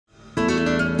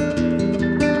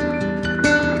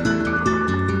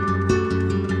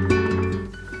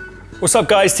What's up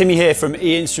guys, Timmy here from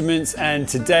E-Instruments, and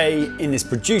today in this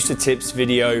producer tips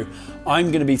video I'm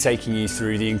going to be taking you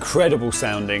through the incredible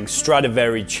sounding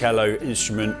Stradivari cello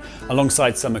instrument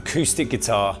alongside some acoustic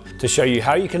guitar to show you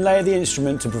how you can layer the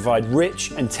instrument to provide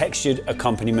rich and textured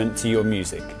accompaniment to your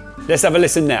music. Let's have a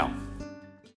listen now.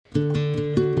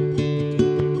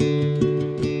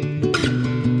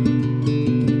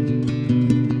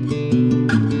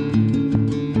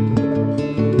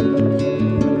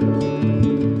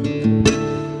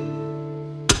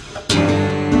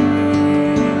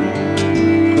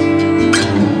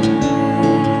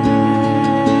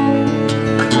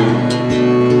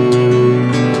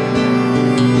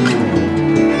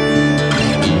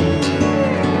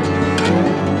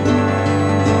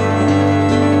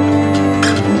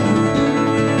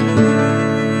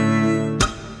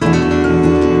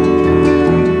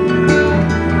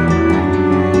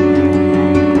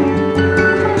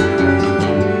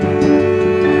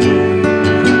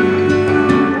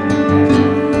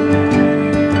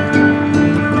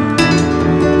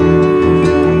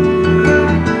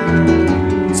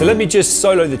 So let me just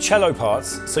solo the cello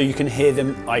parts so you can hear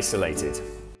them isolated.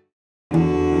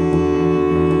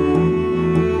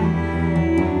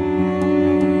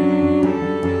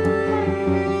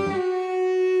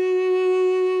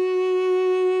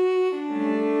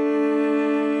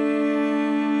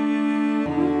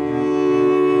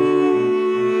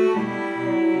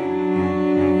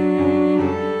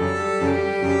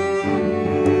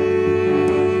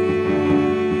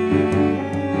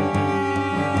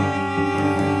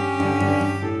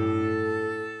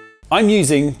 I'm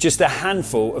using just a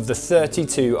handful of the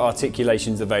 32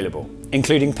 articulations available,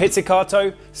 including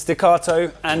pizzicato,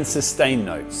 staccato, and sustain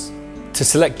notes. To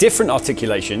select different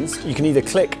articulations, you can either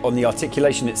click on the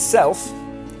articulation itself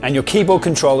and your keyboard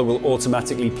controller will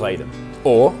automatically play them.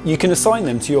 Or you can assign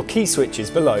them to your key switches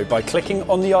below by clicking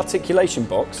on the articulation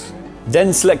box,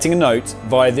 then selecting a note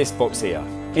via this box here.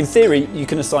 In theory, you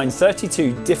can assign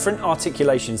 32 different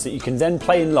articulations that you can then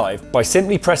play in live by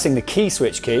simply pressing the key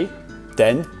switch key,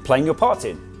 then playing your part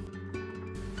in.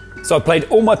 So I've played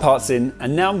all my parts in,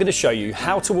 and now I'm going to show you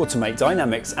how to automate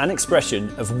dynamics and expression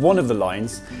of one of the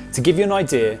lines to give you an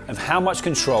idea of how much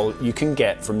control you can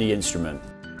get from the instrument.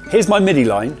 Here's my MIDI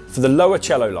line for the lower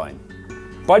cello line.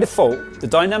 By default, the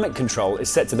dynamic control is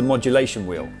set to the modulation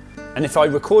wheel, and if I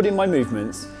record in my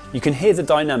movements, you can hear the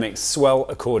dynamics swell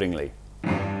accordingly.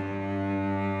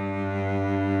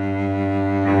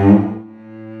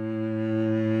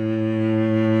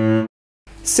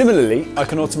 Similarly, I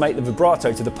can automate the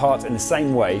vibrato to the part in the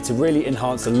same way to really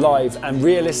enhance the live and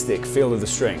realistic feel of the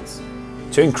strings.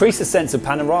 To increase the sense of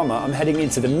panorama, I'm heading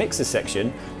into the mixer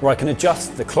section where I can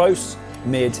adjust the close,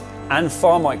 mid and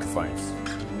far microphones.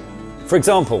 For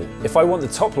example, if I want the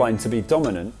top line to be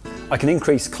dominant, I can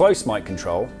increase close mic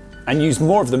control and use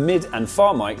more of the mid and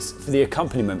far mics for the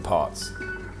accompaniment parts,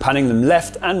 panning them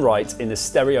left and right in the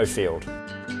stereo field.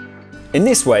 In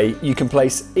this way, you can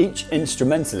place each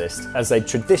instrumentalist as they'd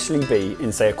traditionally be in,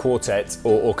 say, a quartet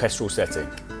or orchestral setting.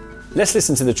 Let's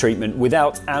listen to the treatment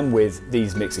without and with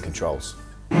these mixer controls.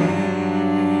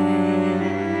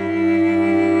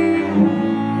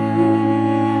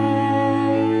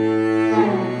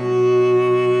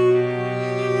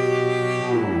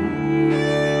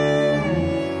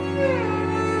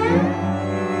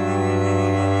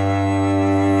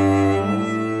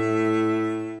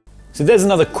 So there's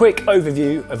another quick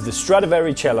overview of the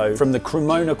Stradivari cello from the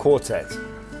Cremona Quartet.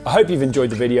 I hope you've enjoyed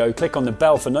the video. Click on the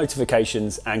bell for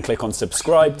notifications and click on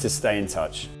subscribe to stay in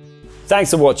touch.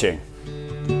 Thanks for watching.